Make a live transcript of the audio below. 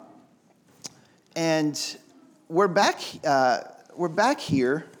And we're back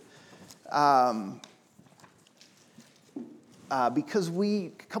here because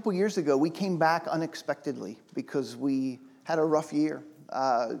a couple years ago, we came back unexpectedly because we had a rough year.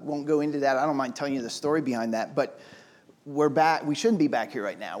 Won't go into that. I don't mind telling you the story behind that, but we're back. We shouldn't be back here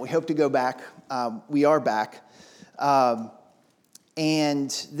right now. We hope to go back. We are back.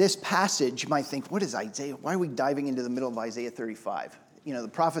 And this passage, you might think, what is Isaiah? Why are we diving into the middle of Isaiah 35? You know, the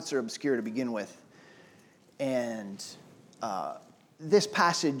prophets are obscure to begin with. And this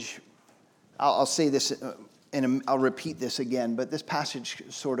passage, I'll say this, and I'll repeat this again, but this passage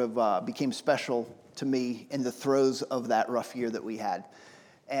sort of became special to me in the throes of that rough year that we had.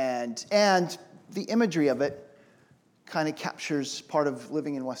 And the imagery of it kind of captures part of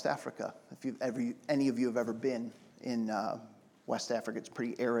living in West Africa. If any of you have ever been in West Africa, it's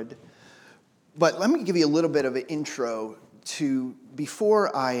pretty arid. But let me give you a little bit of an intro to,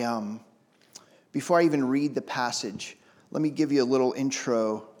 before I even read the passage, let me give you a little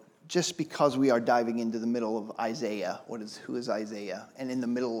intro, just because we are diving into the middle of Isaiah. Who is Isaiah? And in the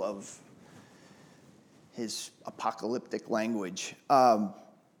middle of his apocalyptic language. You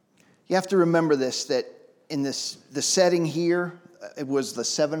have to remember this, that in the setting here, it was the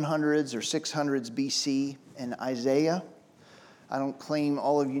 700s or 600s BC, and Isaiah, I don't claim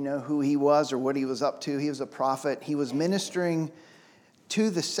all of you know who he was or what he was up to. He was a prophet. He was ministering to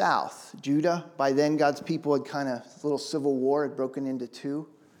the south, Judah. By then, God's people had a little civil war had broken into two.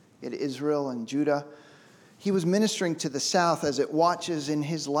 You had Israel and Judah. He was ministering to the south as it watches in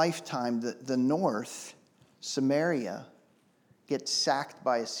his lifetime the north, Samaria, gets sacked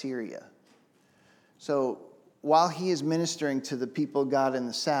by Assyria. So while he is ministering to the people of God in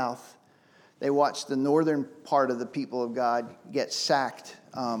the south, they watch the northern part of the people of God get sacked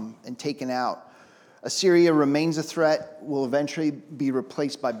and taken out. Assyria remains a threat, will eventually be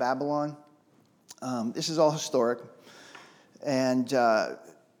replaced by Babylon. This is all historic. And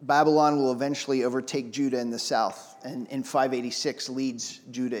Babylon will eventually overtake Judah in the south, and in 586 leads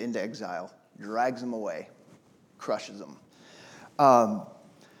Judah into exile, drags them away, crushes them.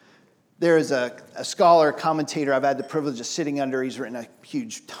 There is a scholar, commentator I've had the privilege of sitting under. He's written a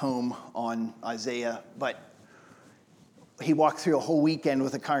huge tome on Isaiah, but he walked through a whole weekend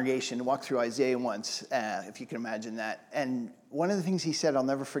with a congregation, walked through Isaiah once, if you can imagine that. And one of the things he said, I'll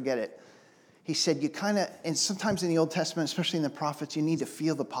never forget it, he said, and sometimes in the Old Testament, especially in the prophets, you need to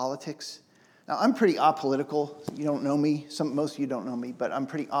feel the politics. Now, I'm pretty apolitical. You don't know me. Most of you don't know me, but I'm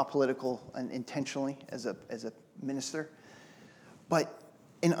pretty apolitical and intentionally as a minister. But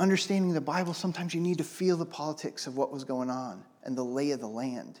in understanding the Bible, sometimes you need to feel the politics of what was going on and the lay of the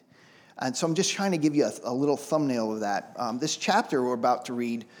land. And so I'm just trying to give you a little thumbnail of that. This chapter we're about to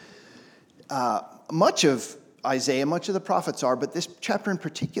read, much of Isaiah, much of the prophets are, but this chapter in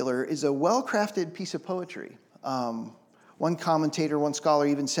particular is a well-crafted piece of poetry. One commentator, one scholar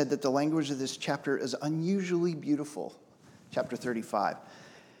even said that the language of this chapter is unusually beautiful, chapter 35.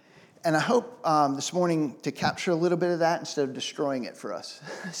 And I hope this morning to capture a little bit of that instead of destroying it for us.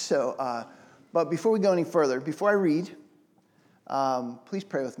 But before we go any further, before I read, please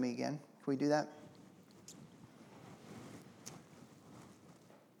pray with me again. Can we do that?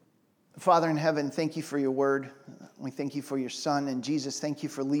 Father in heaven, thank you for your word. We thank you for your Son. And Jesus, thank you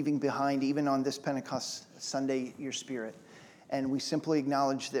for leaving behind, even on this Pentecost Sunday, your Spirit. And we simply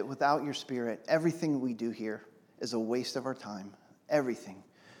acknowledge that without your Spirit, everything we do here is a waste of our time. Everything.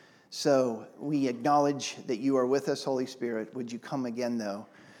 So we acknowledge that you are with us, Holy Spirit. Would you come again, though,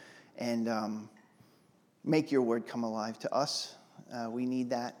 and make your word come alive to us? We need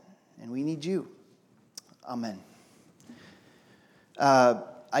that, and we need you. Amen.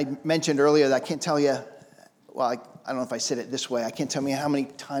 I mentioned earlier that I can't tell you, I don't know if I said it this way. I can't tell you how many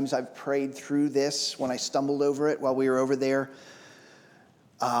times I've prayed through this when I stumbled over it while we were over there.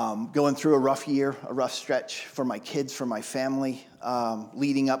 Going through a rough year, a rough stretch for my kids, for my family,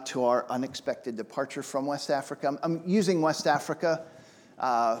 leading up to our unexpected departure from West Africa. I'm using West Africa.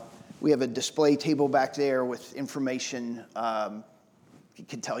 We have a display table back there with information. It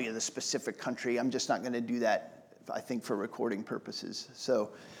can tell you the specific country. I'm just not going to do that, I think, for recording purposes.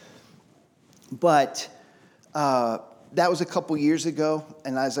 But that was a couple years ago.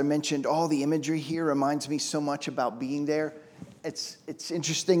 And as I mentioned, all the imagery here reminds me so much about being there. It's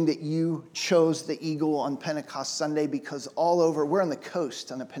interesting that you chose the eagle on Pentecost Sunday, because all over, we're on the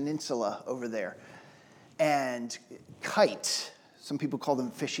coast, on a peninsula over there. And kites, some people call them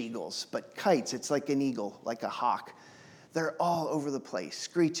fish eagles, but kites, it's like an eagle, like a hawk. They're all over the place,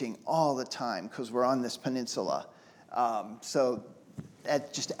 screeching all the time because we're on this peninsula. So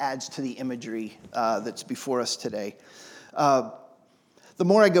that just adds to the imagery that's before us today. The the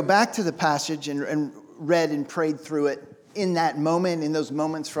more I go back to the passage and read and prayed through it in that moment, in those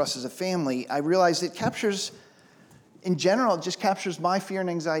moments for us as a family, I realized it captures, in general, it just captures my fear and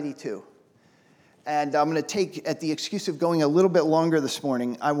anxiety too. And I'm going to take, at the excuse of going a little bit longer this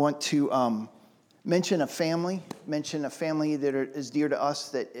morning, I want to mention a family that is dear to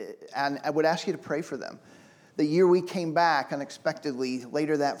us, and I would ask you to pray for them. The year we came back unexpectedly,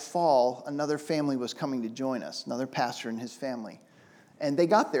 later that fall, another family was coming to join us, another pastor and his family. And they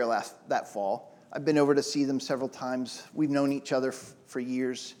got there that fall. I've been over to see them several times. We've known each other for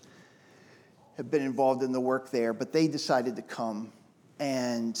years, have been involved in the work there, but they decided to come.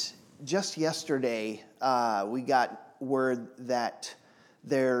 And just yesterday, we got word that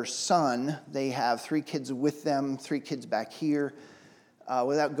their son, they have 3 kids with them, 3 kids back here.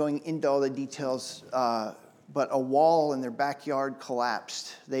 Without going into all the details, but a wall in their backyard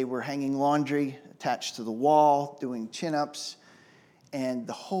collapsed. They were hanging laundry attached to the wall, doing chin-ups, and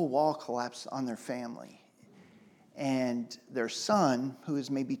the whole wall collapsed on their family. And their son, who is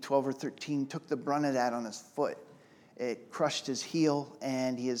maybe 12 or 13, took the brunt of that on his foot. It crushed his heel,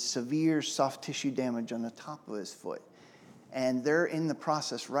 and he has severe soft tissue damage on the top of his foot. And they're in the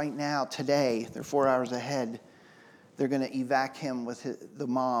process right now, today, they're 4 hours ahead. They're going to evac him with the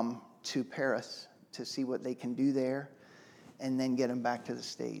mom to Paris to see what they can do there and then get him back to the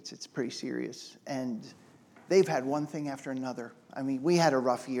States. It's pretty serious. And they've had one thing after another. I mean, we had a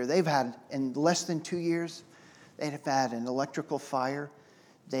rough year. They've had, in less than 2 years, they've had an electrical fire.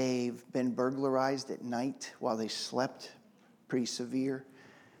 They've been burglarized at night while they slept, pretty severe.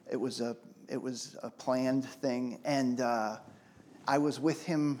 It was a planned thing. And I was with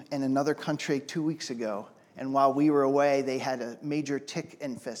him in another country 2 weeks ago. And while we were away, they had a major tick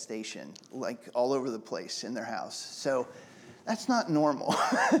infestation, like all over the place in their house. So that's not normal.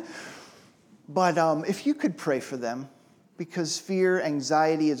 But if you could pray for them, because fear,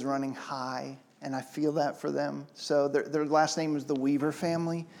 anxiety is running high, and I feel that for them. So their last name is the Weaver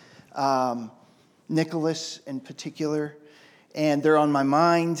family, Nicholas in particular. And they're on my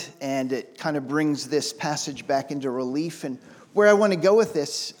mind, and it kind of brings this passage back into relief. And where I want to go with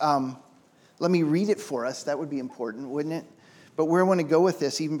this, let me read it for us. That would be important, wouldn't it? But where I want to go with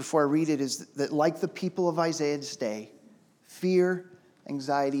this, even before I read it, is that like the people of Isaiah's day, fear,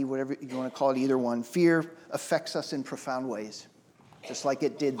 anxiety, whatever you want to call it, either one, fear affects us in profound ways, just like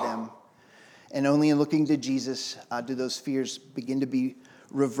it did them. And only in looking to Jesus do those fears begin to be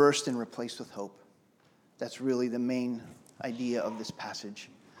reversed and replaced with hope. That's really the main idea of this passage.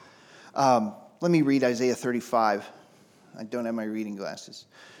 Let me read Isaiah 35. I don't have my reading glasses.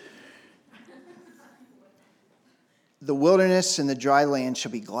 The wilderness and the dry land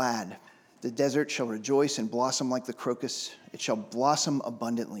shall be glad. The desert shall rejoice and blossom like the crocus. It shall blossom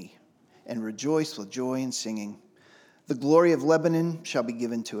abundantly and rejoice with joy and singing. The glory of Lebanon shall be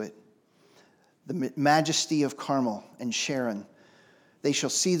given to it. The majesty of Carmel and Sharon. They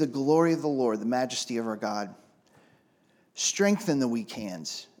shall see the glory of the Lord, the majesty of our God. Strengthen the weak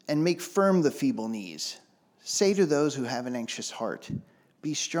hands and make firm the feeble knees. Say to those who have an anxious heart,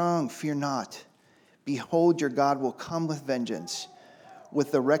 be strong, fear not. Behold, your God will come with vengeance.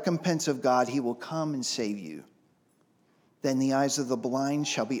 With the recompense of God, he will come and save you. Then the eyes of the blind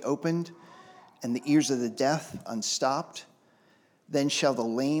shall be opened, and the ears of the deaf unstopped. Then shall the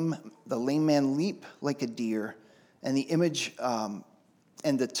lame man leap like a deer, and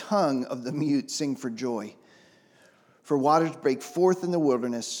the tongue of the mute sing for joy. For waters break forth in the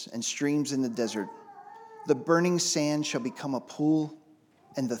wilderness, and streams in the desert. The burning sand shall become a pool,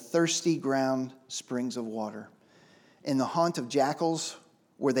 and the thirsty ground springs of water. In the haunt of jackals,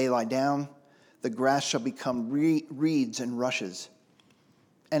 where they lie down, the grass shall become reeds and rushes.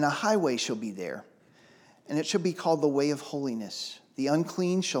 And a highway shall be there, and it shall be called the way of holiness. The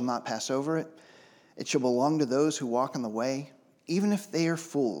unclean shall not pass over it. It shall belong to those who walk on the way. Even if they are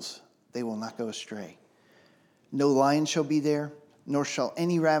fools, they will not go astray. No lion shall be there, nor shall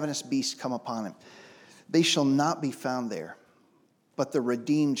any ravenous beast come upon it. They shall not be found there, but the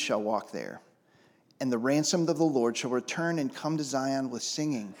redeemed shall walk there. And the ransomed of the Lord shall return and come to Zion with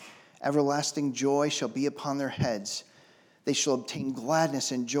singing. Everlasting joy shall be upon their heads. They shall obtain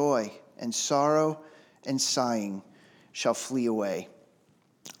gladness and joy, and sorrow and sighing shall flee away.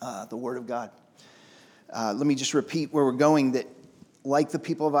 The word of God. Let me just repeat where we're going, that like the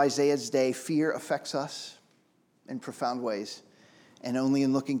people of Isaiah's day, fear affects us in profound ways. And only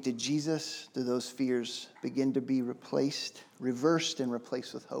in looking to Jesus do those fears begin to be reversed and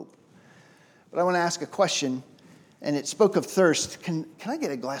replaced with hope. But I want to ask a question, and it spoke of thirst. Can I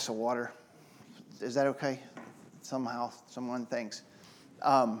get a glass of water? Is that okay? Someone thinks.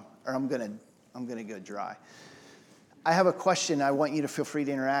 Or I'm gonna go dry. I have a question. I want you to feel free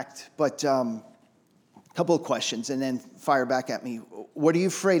to interact, but a couple of questions, and then fire back at me. What are you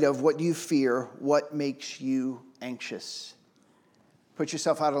afraid of? What do you fear? What makes you anxious? Put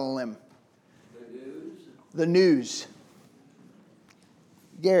yourself out on a limb. The news. The news.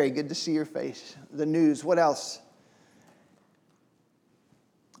 Gary, good to see your face. The news. What else?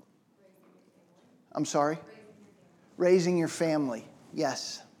 I'm sorry? Raising your family.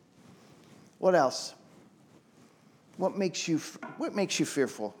 Yes. What else? What makes you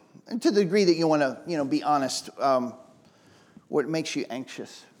fearful? And to the degree that you want to, be honest, what makes you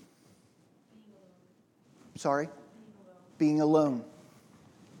anxious? Sorry? Being alone.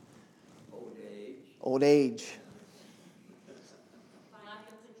 Old age.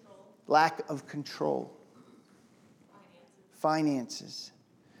 Lack of control. Finances.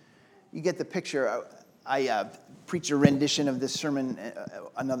 You get the picture. I preached a rendition of this sermon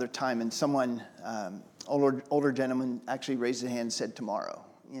another time, and someone, older gentleman, actually raised his hand and said tomorrow.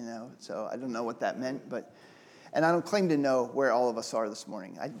 So I don't know what that meant, and I don't claim to know where all of us are this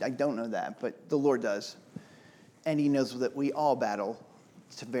morning. I don't know that, but the Lord does, and He knows that we all battle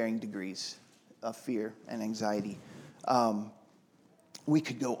to varying degrees of fear and anxiety. We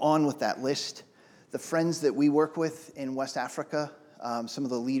could go on with that list. The friends that we work with in West Africa, some of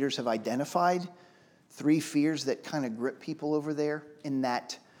the leaders have identified 3 fears that kind of grip people over there in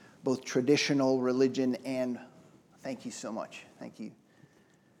that both traditional religion and, thank you so much, thank you,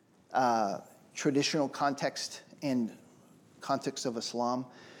 traditional context and context of Islam.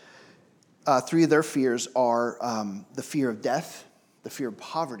 3 of their fears are the fear of death, the fear of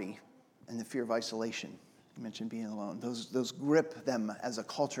poverty, and the fear of isolation. You mentioned being alone. Those grip them as a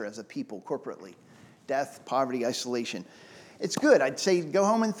culture, as a people, corporately. Death, poverty, isolation. It's good. I'd say go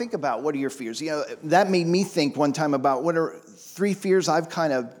home and think about what are your fears. That made me think one time about what are 3 fears I've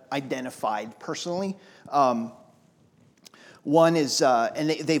kind of identified personally. One is, and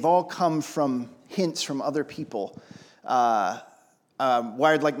they've all come from hints from other people.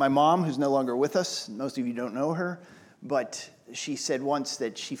 Wired like my mom, who's no longer with us. Most of you don't know her, but she said once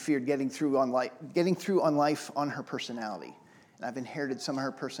that she feared getting through on life on her personality. And I've inherited some of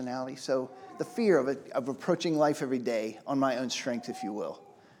her personality. So the fear of approaching life every day on my own strength, if you will,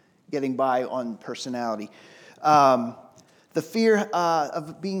 getting by on personality. The fear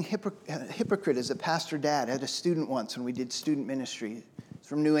of being hypocrite as a pastor dad. I had a student once when we did student ministry. He's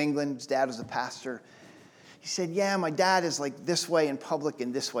from New England. His dad was a pastor. He said, "Yeah, my dad is like this way in public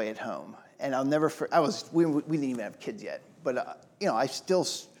and this way at home." And I'll never. We didn't even have kids yet, but I still.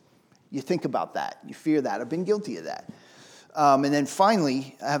 You think about that. You fear that. I've been guilty of that. And then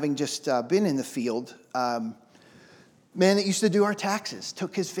finally, having just been in the field, man that used to do our taxes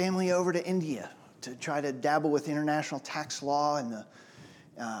took his family over to India to try to dabble with international tax law and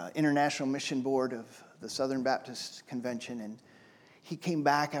the International Mission Board of the Southern Baptist Convention. And he came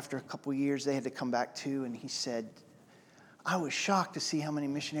back after a couple of years. They had to come back too. And he said, "I was shocked to see how many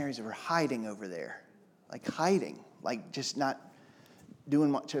missionaries were hiding over there. Like hiding, like just not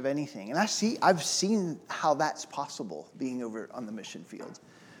doing much of anything." And I've seen how that's possible being over on the mission field.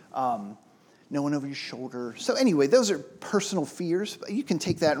 No one over your shoulder. So anyway, those are personal fears. You can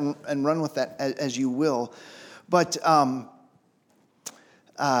take that and run with that as you will. But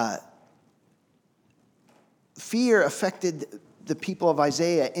fear affected the people of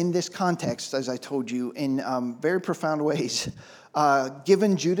Isaiah in this context, as I told you, in very profound ways.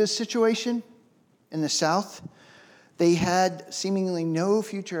 Given Judah's situation in the south, they had seemingly no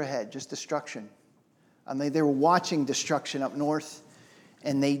future ahead, just destruction. They were watching destruction up north,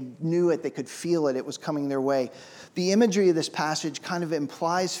 and they knew it, they could feel it, it was coming their way. The imagery of this passage kind of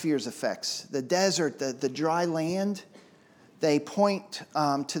implies fear's effects. The desert, the dry land, they point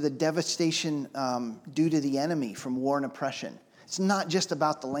to the devastation due to the enemy from war and oppression. It's not just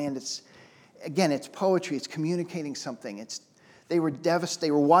about the land. It's poetry. It's communicating something. They were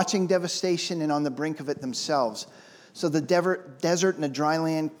watching devastation and on the brink of it themselves. So the desert and the dry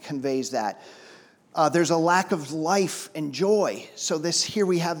land conveys that. There's a lack of life and joy. So here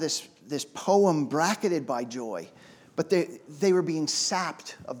we have this poem bracketed by joy, but they were being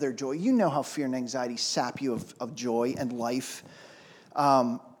sapped of their joy. You know how fear and anxiety sap you of joy and life.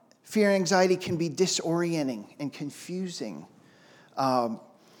 Fear and anxiety can be disorienting and confusing.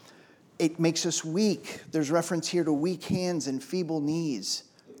 It makes us weak. There's reference here to weak hands and feeble knees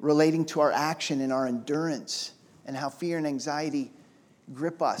relating to our action and our endurance, and how fear and anxiety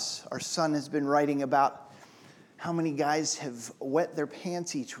grip us. Our son has been writing about how many guys have wet their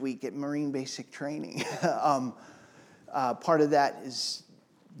pants each week at Marine Basic Training. Part of that is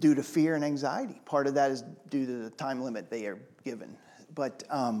due to fear and anxiety. Part of that is due to the time limit they are given. But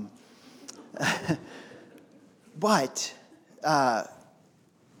But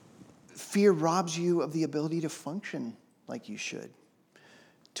fear robs you of the ability to function like you should,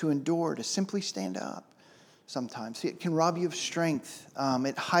 to endure, to simply stand up sometimes. It can rob you of strength.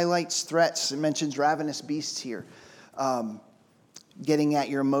 It highlights threats. It mentions ravenous beasts here, getting at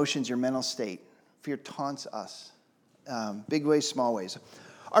your emotions, your mental state. Fear taunts us, big ways, small ways.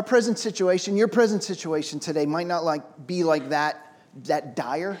 Our present situation, your present situation today might not be like that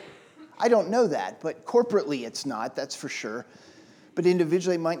dire. I don't know that, but corporately it's not, that's for sure. But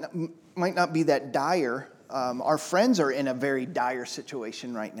individually it might not be that dire. Our friends are in a very dire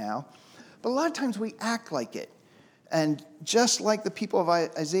situation right now. But a lot of times we act like it. And just like the people of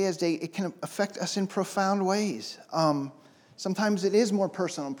Isaiah's day, it can affect us in profound ways. Sometimes it is more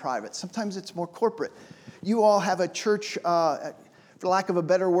personal and private. Sometimes it's more corporate. You all have a church, for lack of a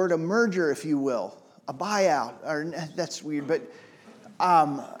better word, a merger, if you will, a buyout. Or that's weird, but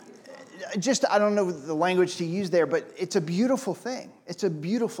I don't know the language to use there, but it's a beautiful thing. It's a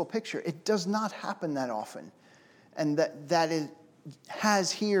beautiful picture. It does not happen that often. And that it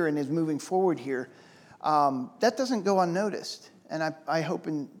has here and is moving forward here, that doesn't go unnoticed. And I hope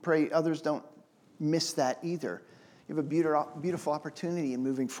and pray others don't miss that either. You have a beautiful opportunity in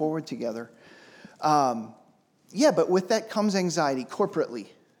moving forward together. But with that comes anxiety corporately.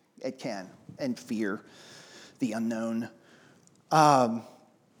 It can. And fear, the unknown.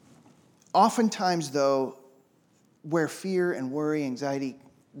 Oftentimes, though, where fear and worry, anxiety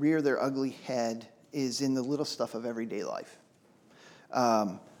rear their ugly head is in the little stuff of everyday life.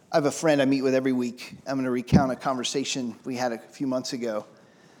 I have a friend I meet with every week. I'm going to recount a conversation we had a few months ago.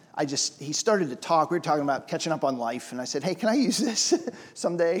 He started to talk. We were talking about catching up on life, and I said, hey, can I use this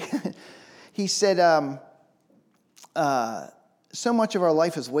someday? He said, so much of our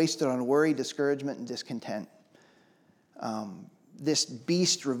life is wasted on worry, discouragement, and discontent. This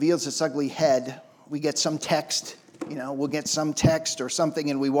beast reveals its ugly head. We get some text, we'll get some text or something,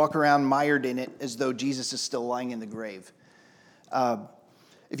 and we walk around mired in it as though Jesus is still lying in the grave.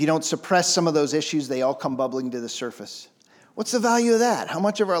 If you don't suppress some of those issues, they all come bubbling to the surface. What's the value of that? How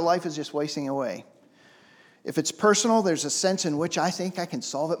much of our life is just wasting away? If it's personal, there's a sense in which I think I can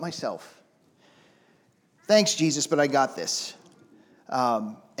solve it myself. Thanks, Jesus, but I got this.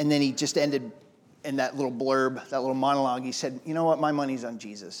 And then he just ended in that little blurb, that little monologue. He said, you know what, my money's on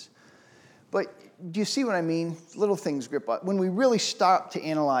Jesus. But do you see what I mean? Little things grip up. When we really stop to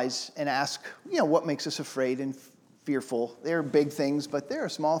analyze and ask, what makes us afraid and fearful, they're big things, but there are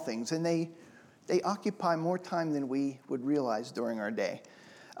small things, and they occupy more time than we would realize during our day.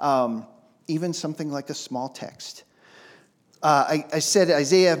 Even something like a small text. I said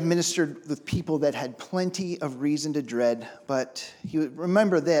Isaiah ministered with people that had plenty of reason to dread, but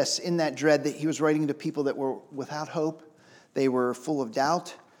remember this, in that dread, that he was writing to people that were without hope. They were full of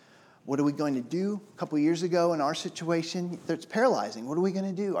doubt. What are we going to do? A couple years ago in our situation, it's paralyzing. What are we going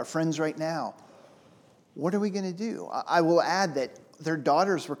to do? Our friends right now, what are we going to do? I will add that their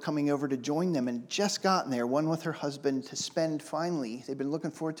daughters were coming over to join them and just gotten there, one with her husband, to spend finally, they've been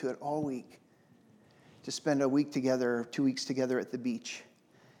looking forward to it all week, to spend a week together, 2 weeks together at the beach.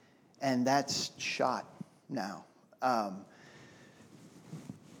 And that's shot now.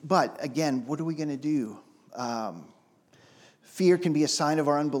 But again, what are we going to do? Fear can be a sign of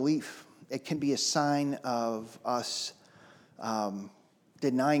our unbelief. It can be a sign of us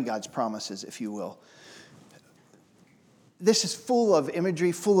denying God's promises, if you will. This is full of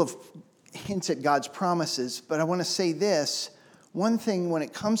imagery, full of hints at God's promises. But I want to say this. One thing when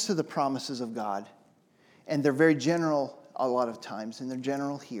it comes to the promises of God, and they're very general a lot of times, and they're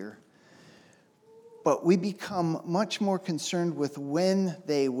general here. But we become much more concerned with when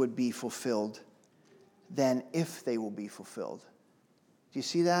they would be fulfilled than if they will be fulfilled. Do you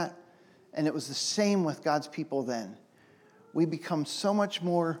see that? And it was the same with God's people then. We become so much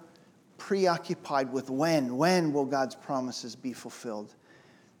more preoccupied with when will God's promises be fulfilled,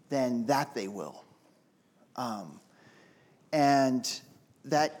 than that they will. And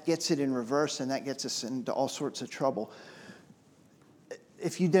that gets it in reverse, and that gets us into all sorts of trouble.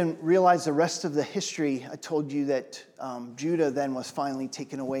 If you didn't realize the rest of the history, I told you that Judah then was finally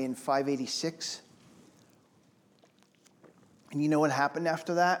taken away in 586. And you know what happened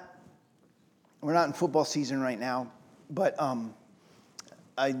after that? We're not in football season right now, but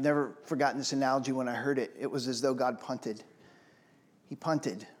I'd never forgotten this analogy when I heard it. It was as though God punted. He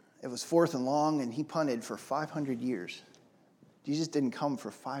punted. It was 4th and long, and he punted for 500 years. Jesus didn't come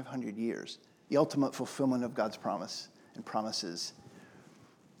for 500 years. The ultimate fulfillment of God's promise and promises.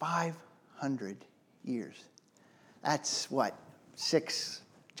 500 years. That's 6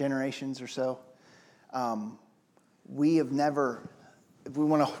 generations or so. We have never if we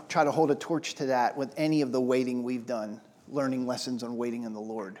want to try to hold a torch to that with any of the waiting we've done, learning lessons on waiting on the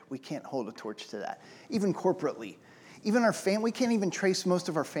Lord, we can't hold a torch to that. Even corporately, even our family, we can't even trace most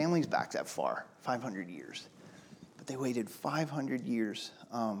of our families back that far, 500 years. But they waited 500 years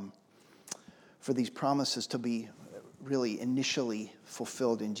for these promises to be really initially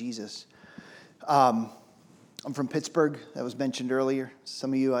fulfilled in Jesus. I'm from Pittsburgh. That was mentioned earlier.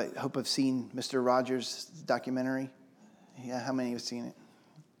 Some of you, I hope, have seen Mr. Rogers' documentary. Yeah, how many have seen it?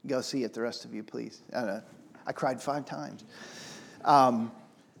 Go see it, the rest of you, please. I cried 5 times.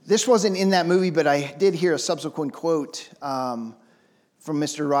 This wasn't in that movie, but I did hear a subsequent quote from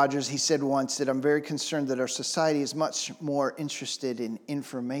Mr. Rogers. He said once that I'm very concerned that our society is much more interested in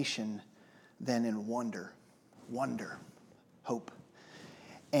information than in wonder, hope.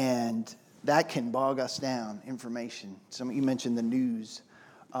 And that can bog us down, information. Some of you mentioned the news.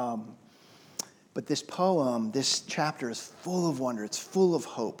 But this poem, this chapter is full of wonder. It's full of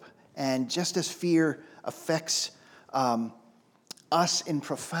hope. And just as fear affects us in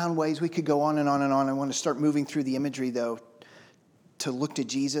profound ways, we could go on and on and on. I want to start moving through the imagery, though, to look to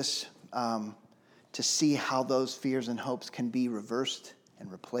Jesus, to see how those fears and hopes can be reversed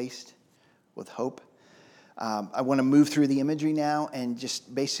and replaced with hope. I want to move through the imagery now and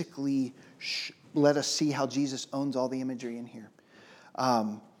just basically let us see how Jesus owns all the imagery in here.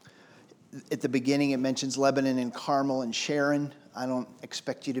 At the beginning, it mentions Lebanon and Carmel and Sharon. I don't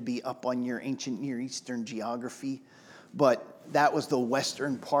expect you to be up on your ancient Near Eastern geography, but that was the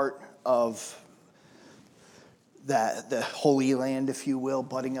western part of the Holy Land, if you will,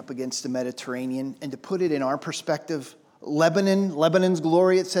 butting up against the Mediterranean. And to put it in our perspective, Lebanon's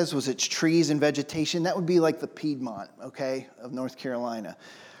glory, it says, was its trees and vegetation. That would be like the Piedmont, okay, of North Carolina.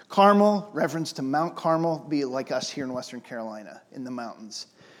 Carmel, reference to Mount Carmel, be like us here in Western Carolina, in the mountains.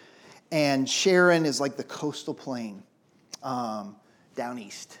 And Sharon is like the coastal plain down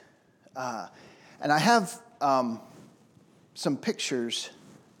east. And I have some pictures.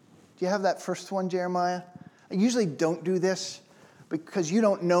 Do you have that first one, Jeremiah? I usually don't do this because you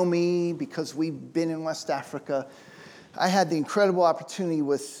don't know me, because we've been in West Africa. I had the incredible opportunity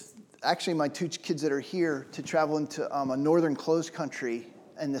with actually my 2 kids that are here to travel into a northern closed country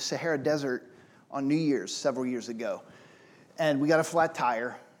in the Sahara Desert on New Year's several years ago. And we got a flat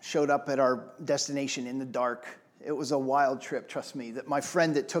tire, showed up at our destination in the dark. It was a wild trip, trust me. That my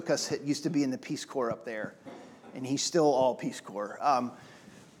friend that took us used to be in the Peace Corps up there, and he's still all Peace Corps.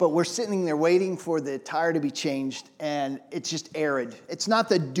 But we're sitting there waiting for the tire to be changed, and it's just arid. It's not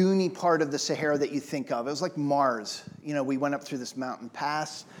the duny part of the Sahara that you think of. It was like Mars. You know, we went up through this mountain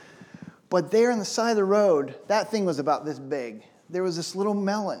pass. But there on the side of the road, that thing was about this big. There was this little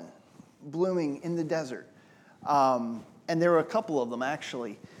melon blooming in the desert. And there were a couple of them,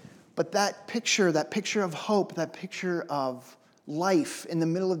 actually. But that picture of hope, that picture of life in the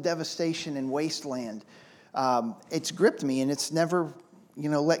middle of devastation and wasteland, it's gripped me, and it's never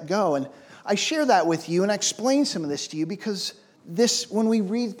let go. And I share that with you, and I explain some of this to you because when we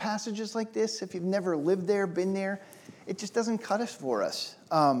read passages like this, if you've never lived there, been there, it just doesn't cut us for us.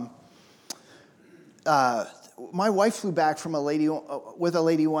 My wife flew back from with a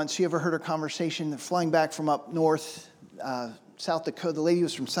lady once. She ever heard her conversation? Flying back from up north, South Dakota. The lady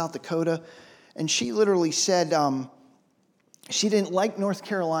was from South Dakota, and she literally said she didn't like North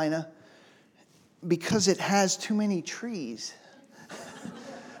Carolina because it has too many trees.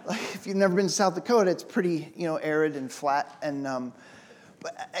 Like, if you've never been to South Dakota, it's pretty, arid and flat. And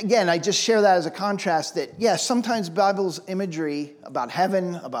but again, I just share that as a contrast that, yes, sometimes Bible's imagery about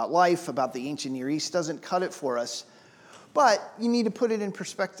heaven, about life, about the ancient Near East doesn't cut it for us. But you need to put it in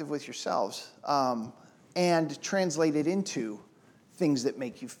perspective with yourselves and translate it into things that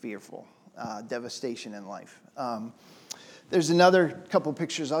make you fearful, devastation in life. There's another couple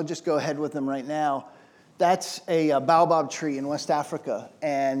pictures. I'll just go ahead with them right now. That's a baobab tree in West Africa,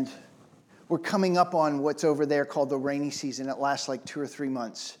 and we're coming up on what's over there called the rainy season. It lasts like 2 or 3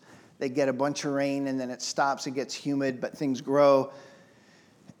 months. They get a bunch of rain, and then it stops. It gets humid, but things grow.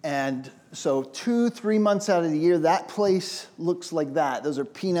 And so 2-3 months out of the year, that place looks like that. Those are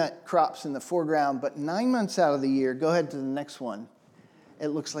peanut crops in the foreground. But 9 months out of the year, go ahead to the next one, it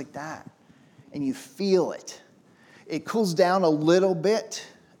looks like that. And you feel it. It cools down a little bit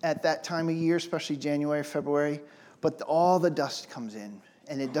at that time of year, especially January, February, but all the dust comes in,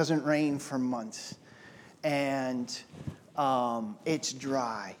 and it doesn't rain for months, and it's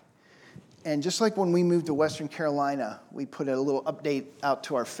dry. And just like when we moved to Western Carolina, we put a little update out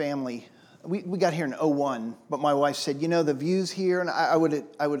to our family. We got here in 2001, but my wife said, the views here, and I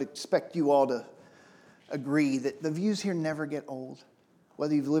would expect you all to agree that the views here never get old.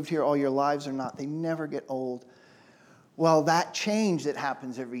 Whether you've lived here all your lives or not, they never get old. Well, that change that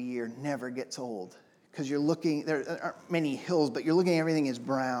happens every year never gets old, because you're looking, there aren't many hills, but you're looking, everything is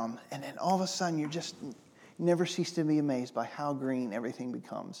brown. And then all of a sudden, you never cease to be amazed by how green everything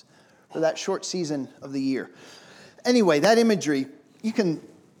becomes for that short season of the year. Anyway, that imagery, you can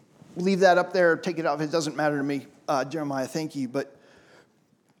leave that up there or take it off. It doesn't matter to me, Jeremiah, thank you.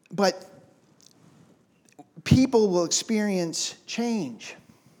 But people will experience change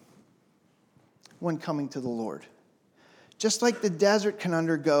when coming to the Lord. Just like the desert can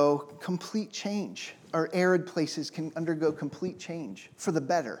undergo complete change, or arid places can undergo complete change for the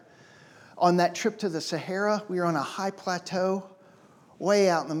better. On that trip to the Sahara, we were on a high plateau, way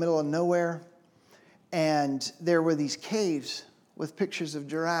out in the middle of nowhere, and there were these caves with pictures of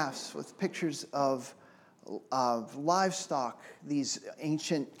giraffes, with pictures of livestock, these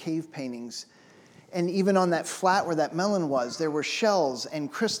ancient cave paintings. And even on that flat where that melon was, there were shells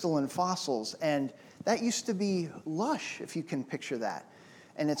and crystalline fossils. And that used to be lush, if you can picture that.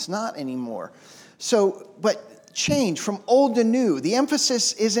 And it's not anymore. So, but change from old to new. The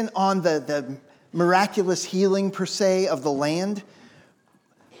emphasis isn't on the miraculous healing, per se, of the land.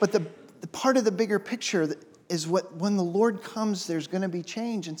 But the part of the bigger picture is when the Lord comes, there's going to be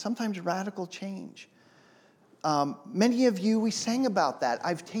change, and sometimes radical change. Many of you, we sang about that.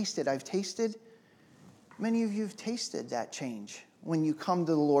 I've tasted. Many of you have tasted that change when you come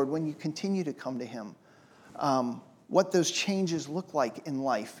to the Lord, when you continue to come to Him. What those changes look like in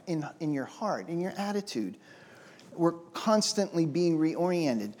life, in your heart, in your attitude. We're constantly being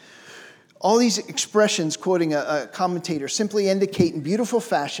reoriented. All these expressions, quoting a commentator, simply indicate in beautiful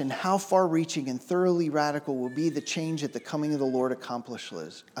fashion how far-reaching and thoroughly radical will be the change that the coming of the Lord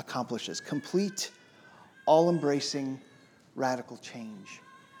accomplishes. Complete, all-embracing, radical change.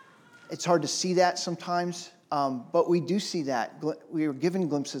 It's hard to see that sometimes, but we do see that. We are given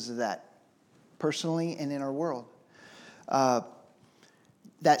glimpses of that personally and in our world.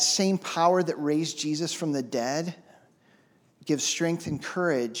 That same power that raised Jesus from the dead gives strength and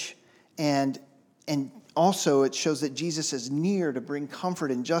courage, and also it shows that Jesus is near to bring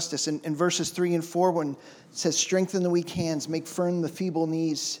comfort and justice. In verses 3 and 4, when it says, strengthen the weak hands, make firm the feeble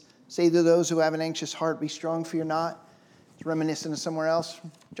knees, say to those who have an anxious heart, be strong, fear not. It's reminiscent of somewhere else,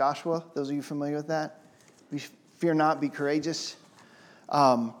 Joshua. Those of you familiar with that? Fear not, be courageous.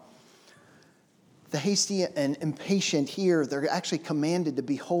 The hasty and impatient here, they're actually commanded to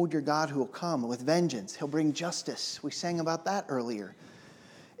behold your God who will come with vengeance. He'll bring justice. We sang about that earlier.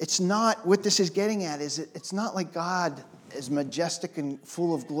 It's not, what this is getting at is it's not like God, as majestic and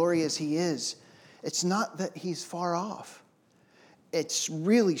full of glory as He is, it's not that He's far off. It's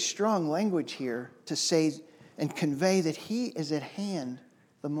really strong language here to say and convey that He is at hand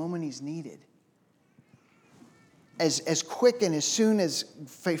the moment He's needed. As quick and as soon as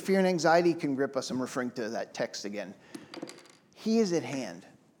fear and anxiety can grip us, I'm referring to that text again, He is at hand.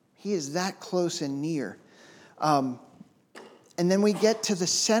 He is that close and near. And then we get to the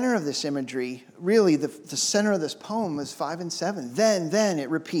center of this imagery. Really, the center of this poem is 5 and 7. Then, it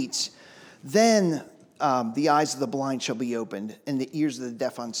repeats. Then the eyes of the blind shall be opened, and the ears of the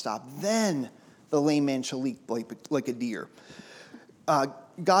deaf unstopped. Then the lame man shall leap like a deer.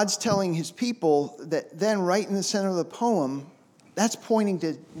 God's telling His people that then right in the center of the poem, that's pointing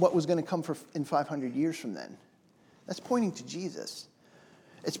to what was going to come in 500 years from then. That's pointing to Jesus.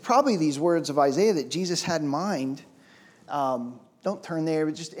 It's probably these words of Isaiah that Jesus had in mind. Don't turn there,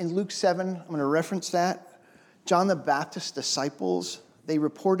 but just in Luke 7, I'm going to reference that. John the Baptist's disciples, they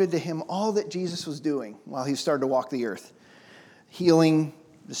reported to him all that Jesus was doing while He started to walk the earth. Healing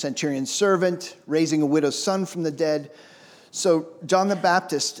the centurion's servant, raising a widow's son from the dead. So John the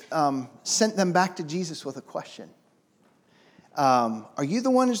Baptist sent them back to Jesus with a question. Are you the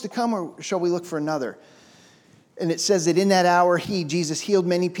one who's to come, or shall we look for another? And it says that in that hour, Jesus, healed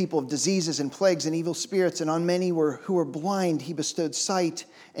many people of diseases and plagues and evil spirits, and on many who were blind, He bestowed sight.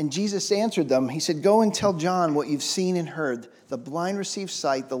 And Jesus answered them. He said, go and tell John what you've seen and heard. The blind receive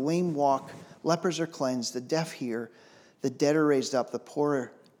sight, the lame walk, lepers are cleansed, the deaf hear, the dead are raised up, the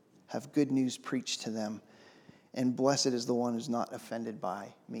poor have good news preached to them. And blessed is the one who's not offended by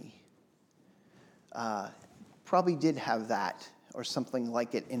me. Probably did have that or something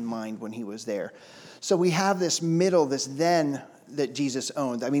like it in mind when He was there. So we have this middle, this then that Jesus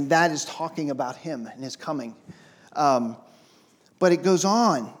owned. I mean, that is talking about Him and His coming. But it goes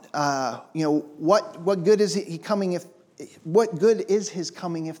on. What good is He coming if? What good is His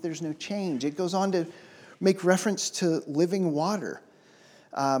coming if there's no change? It goes on to make reference to living water.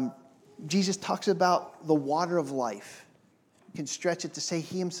 Jesus talks about the water of life. You can stretch it to say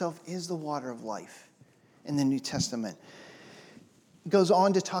He Himself is the water of life in the New Testament. He goes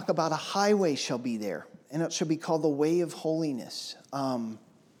on to talk about a highway shall be there. and it shall be called the way of holiness.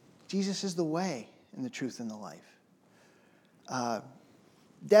 Jesus is the way and the truth and the life.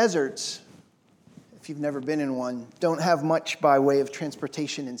 Deserts, if you've never been in one, don't have much by way of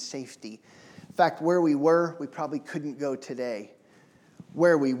transportation and safety. In fact, where we were, we probably couldn't go today.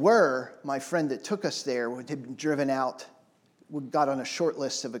 Where we were, my friend that took us there had been driven out, got on a short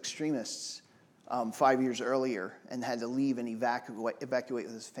list of extremists 5 years earlier and had to leave and evacuate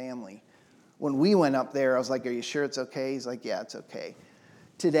with his family. When we went up there, I was like, "Are you sure it's okay?" He's like, "Yeah, it's okay."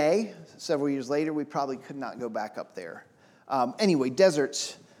 Today, several years later, we probably could not go back up there. Anyway,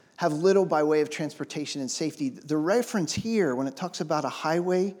 deserts have little by way of transportation and safety. The reference here, when it talks about a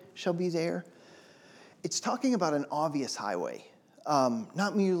highway shall be there, it's talking about an obvious highway,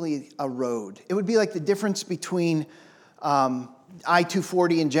 not merely a road. It would be like the difference between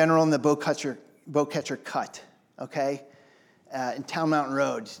I-240 in general and the Bowcatcher Cut, okay? And Town Mountain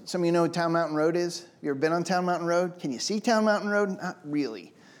Road. Some of you know what Town Mountain Road is? You ever been on Town Mountain Road? Can you see Town Mountain Road? Not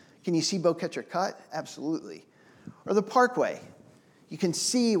really. Can you see Bowcatcher Cut? Absolutely. Or the Parkway. You can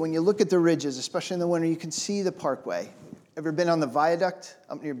see when you look at the ridges, especially in the winter, you can see the Parkway. Ever been on the viaduct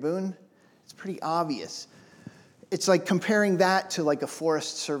up near Boone? It's pretty obvious. It's like comparing that to like a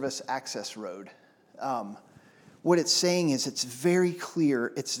Forest Service access road. What it's saying is it's very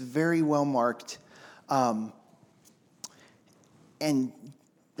clear, it's very well marked, and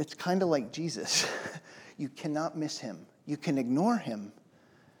it's kind of like Jesus. You cannot miss him. You can ignore him,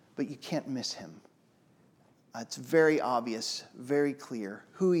 but you can't miss him. It's very obvious, very clear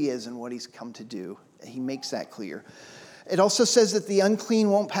who he is and what he's come to do. He makes that clear. It also says that the unclean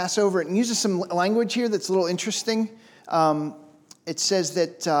won't pass over it. And uses some language here that's a little interesting. It says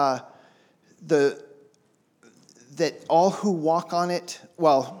that that all who walk on it,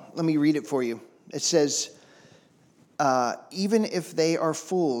 well, let me read it for you. It says, even if they are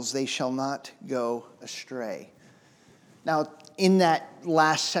fools, they shall not go astray. Now, in that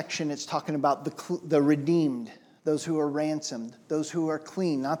last section, it's talking about the redeemed, those who are ransomed, those who are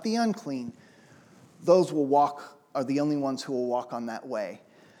clean, not the unclean. Those are the only ones who will walk on that way.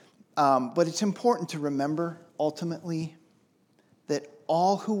 But it's important to remember, ultimately, that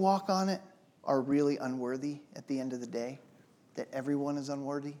all who walk on it are really unworthy at the end of the day, that everyone is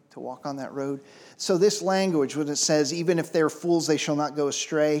unworthy to walk on that road. So this language, when it says, even if they're fools, they shall not go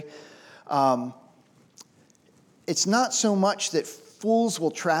astray, it's not so much that fools will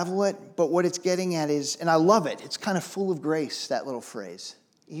travel it, but what it's getting at is, and I love it, it's kind of full of grace, that little phrase.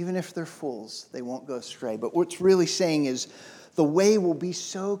 Even if they're fools, they won't go astray. But what's really saying is the way will be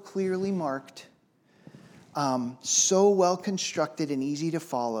so clearly marked, so well constructed and easy to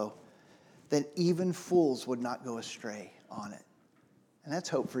follow, that even fools would not go astray on it. And that's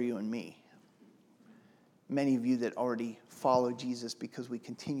hope for you and me. Many of you that already follow Jesus because we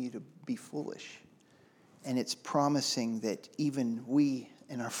continue to be foolish. And it's promising that even we,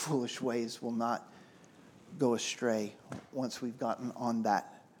 in our foolish ways, will not go astray once we've gotten on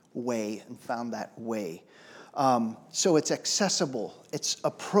that way and found that way. So it's accessible. It's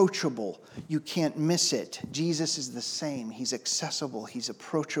approachable. You can't miss it. Jesus is the same. He's accessible. He's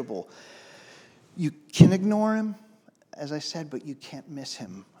approachable. You can ignore him, as I said, but you can't miss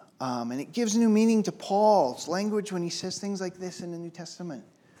him. And it gives new meaning to Paul's language when he says things like this in the New Testament.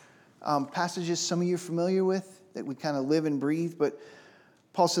 Passages some of you are familiar with that we kind of live and breathe, but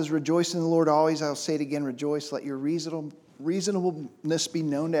Paul says, rejoice in the Lord always. I'll say it again, rejoice. Let your reasonableness be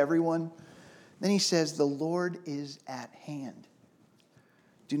known to everyone. Then he says, the Lord is at hand.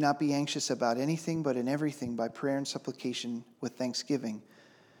 Do not be anxious about anything, but in everything, by prayer and supplication with thanksgiving,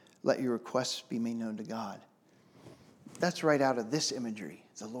 let your requests be made known to God. That's right out of this imagery.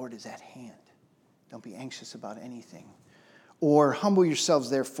 The Lord is at hand. Don't be anxious about anything. Or humble yourselves,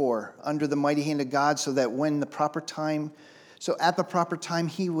 therefore, under the mighty hand of God, so that at the proper time,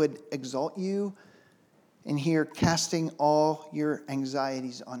 he would exalt you. And here, casting all your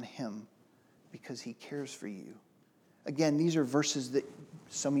anxieties on him, because he cares for you. Again, these are verses that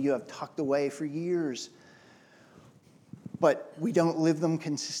some of you have tucked away for years, but we don't live them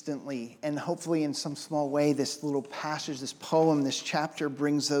consistently. And hopefully, in some small way, this little passage, this poem, this chapter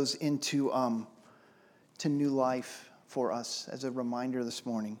brings those into to new life for us as a reminder this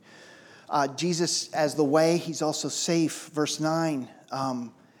morning. Jesus as the way, he's also safe. Verse 9,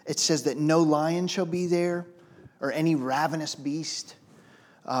 it says that no lion shall be there or any ravenous beast.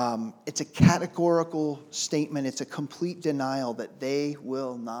 It's a categorical statement. It's a complete denial that they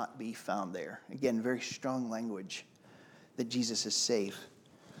will not be found there. Again, very strong language that Jesus is safe.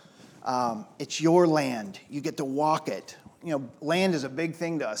 It's your land. You get to walk it. You know, land is a big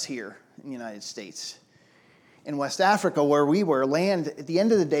thing to us here in the United States. in West Africa, where we were, land, at the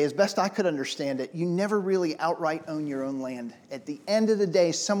end of the day, as best I could understand it, you never really outright own your own land. At the end of the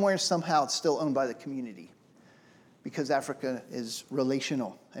day, somewhere, somehow, it's still owned by the community, because Africa is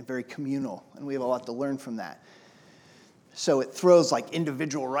relational and very communal, and we have a lot to learn from that. So it throws like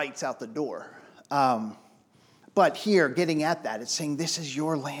individual rights out the door. But here, getting at that, it's saying this is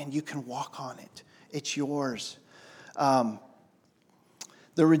your land. You can walk on it. It's yours.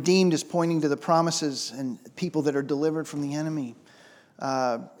 The redeemed is pointing to the promises and people that are delivered from the enemy.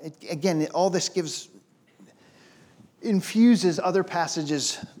 All this infuses other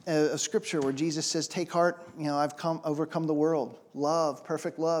passages of Scripture where Jesus says, take heart, I've overcome the world. Love,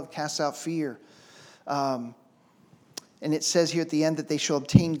 perfect love, casts out fear. And it says here at the end that they shall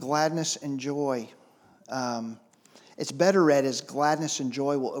obtain gladness and joy. It's better read as gladness and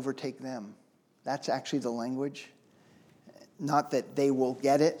joy will overtake them. That's actually the language. Not that they will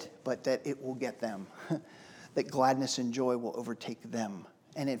get it, but that it will get them. That gladness and joy will overtake them.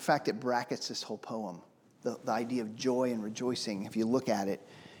 And in fact, it brackets this whole poem. The idea of joy and rejoicing, if you look at it,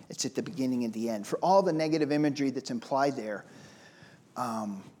 it's at the beginning and the end. For all the negative imagery that's implied there,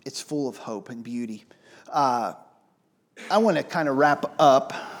 it's full of hope and beauty. I want to kind of wrap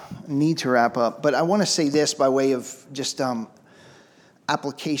up, but I want to say this by way of just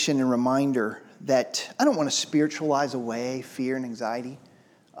application and reminder that I don't want to spiritualize away fear and anxiety.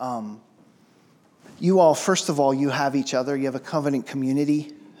 You all, first of all, you have each other. You have a covenant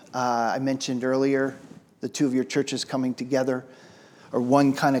community. I mentioned earlier the two of your churches coming together, or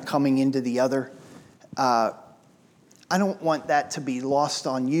one kind of coming into the other. I don't want that to be lost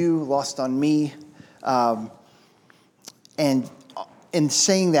on you, lost on me. And in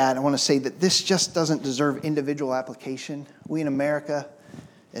saying that, I want to say that this just doesn't deserve individual application. We in America,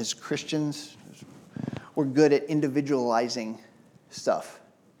 as Christians, we're good at individualizing stuff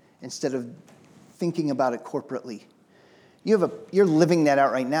instead of thinking about it corporately. You're living that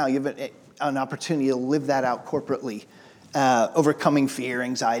out right now. You have an opportunity to live that out corporately, overcoming fear,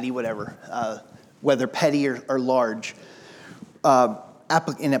 anxiety, whatever, whether petty or large.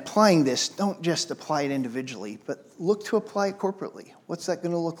 In applying this, don't just apply it individually, but look to apply it corporately. What's that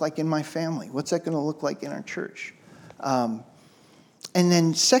going to look like in my family? What's that going to look like in our church? And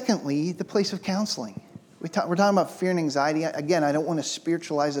then secondly, the place of counseling. We're talking about fear and anxiety. Again, I don't want to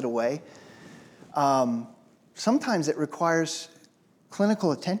spiritualize it away. Sometimes it requires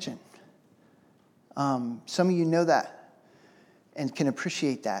clinical attention. Some of you know that and can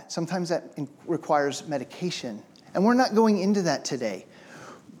appreciate that. Sometimes that requires medication. And we're not going into that today.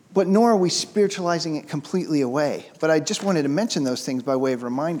 But nor are we spiritualizing it completely away. But I just wanted to mention those things by way of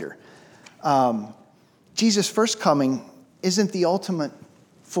reminder. Jesus' first coming isn't the ultimate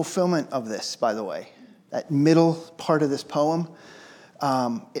fulfillment of this, by the way. That middle part of this poem.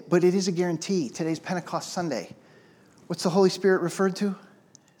 But it is a guarantee. Today's Pentecost Sunday. What's the Holy Spirit referred to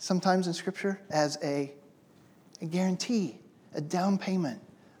sometimes in Scripture? As a guarantee, a down payment,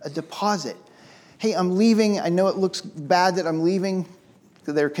 a deposit. Hey, I'm leaving. I know it looks bad that I'm leaving.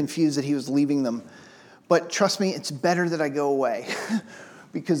 They're confused that he was leaving them. But trust me, it's better that I go away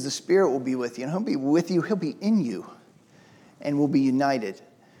because the Spirit will be with you. And he'll be with you. He'll be in you. And we'll be united.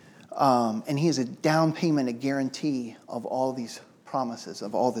 And he is a down payment, a guarantee of all these promises,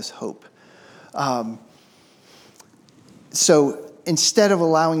 of all this hope. So instead of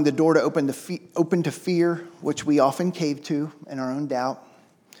allowing the door to open to fear, which we often cave to in our own doubt,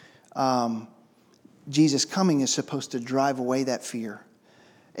 Jesus' coming is supposed to drive away that fear.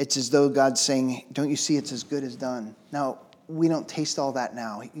 It's as though God's saying, don't you see it's as good as done? Now, we don't taste all that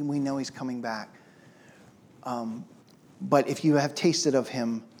now. We know he's coming back. But if you have tasted of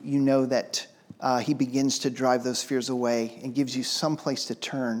him, you know that he begins to drive those fears away and gives you some place to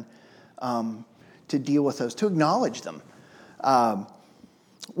turn to deal with those, to acknowledge them.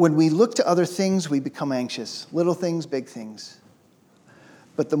 When we look to other things, we become anxious. Little things, big things.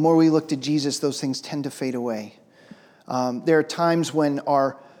 But the more we look to Jesus, those things tend to fade away. There are times when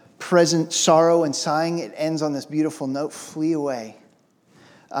our present sorrow and sighing, it ends on this beautiful note, flee away.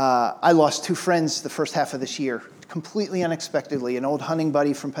 I lost 2 friends the first half of this year, completely unexpectedly. An old hunting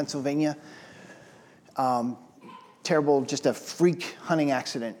buddy from Pennsylvania, terrible, just a freak hunting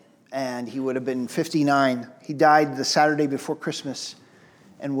accident. And he would have been 59. He died the Saturday before Christmas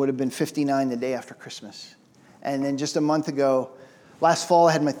and would have been 59 the day after Christmas. And then just a month ago, last fall,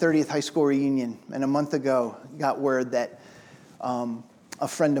 I had my 30th high school reunion. And a month ago, got word that a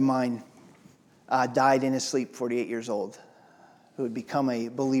friend of mine died in his sleep, 48 years old, who had become a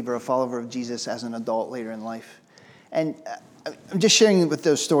believer, a follower of Jesus as an adult later in life. And I'm just sharing with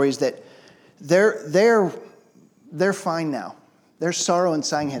those stories that they're fine now. Their sorrow and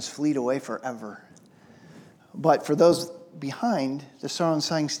sighing has fleed away forever. But for those behind, the sorrow and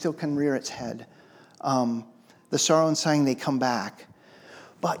sighing still can rear its head. The sorrow and sighing, they come back.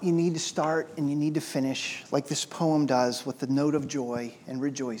 But you need to start and you need to finish, like this poem does, with the note of joy and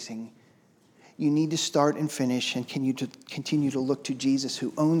rejoicing. You need to start and finish and continue to look to Jesus,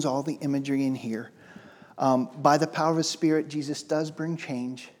 who owns all the imagery in here. By the power of His Spirit, Jesus does bring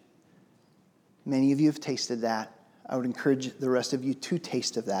change. Many of you have tasted that. I would encourage the rest of you to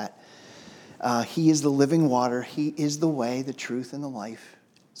taste of that. He is the living water. He is the way, the truth, and the life.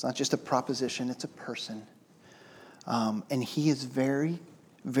 It's not just a proposition, it's a person. And He is very,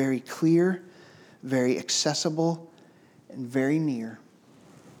 very clear, very accessible, and very near.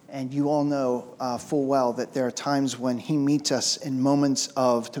 And you all know full well that there are times when He meets us in moments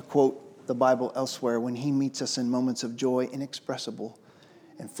of, to quote the Bible elsewhere, when He meets us in moments of joy inexpressible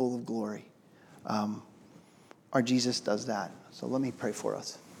and full of glory. Our Jesus does that. So let me pray for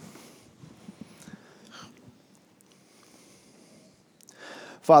us.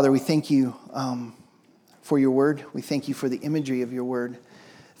 Father, we thank you for your word. We thank you for the imagery of your word.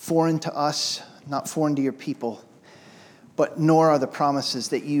 Foreign to us, not foreign to your people, but nor are the promises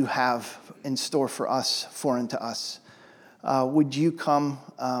that you have in store for us foreign to us. Would you come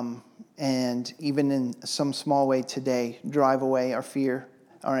and even in some small way today, drive away our fear,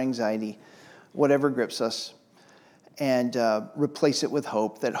 our anxiety, whatever grips us, and replace it with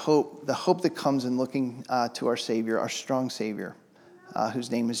hope. The hope that comes in looking to our Savior, our strong Savior,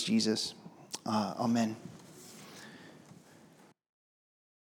 whose name is Jesus. Amen.